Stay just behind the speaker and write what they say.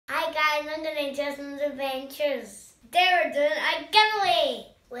and Tristansadventures. They were doing a giveaway.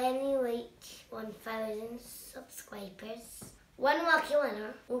 When we reach 1,000 subscribers, one lucky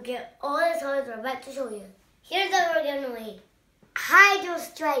winner will get all the toys we're about to show you. Here's what we're giving away. Hydro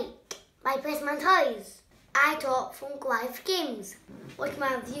Strike by Pressmantoys. iTop from Goliath Games. Watch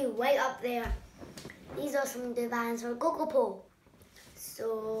my review right up there. These are some GOOBANDS for GOGOPO.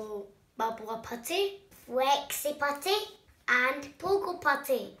 So, Bubble Putty, Flexi Putty, and Pogo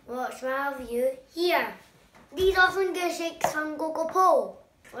Putty. Watch my review here. These are some GOOSHAKES from GOGOPO.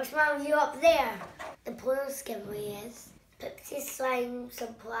 Watch my review up there. The bonus giveaway is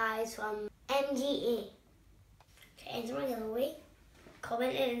poopsieslimesurprise from mgaentertainment. To enter my giveaway,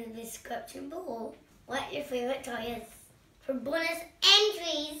 comment in the description below what your favourite toy is. For bonus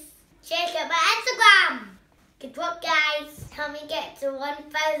entries, check out my Instagram. Good luck, guys. Help me get to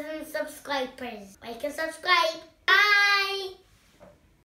 1,000 subscribers. Like and subscribe. Bye.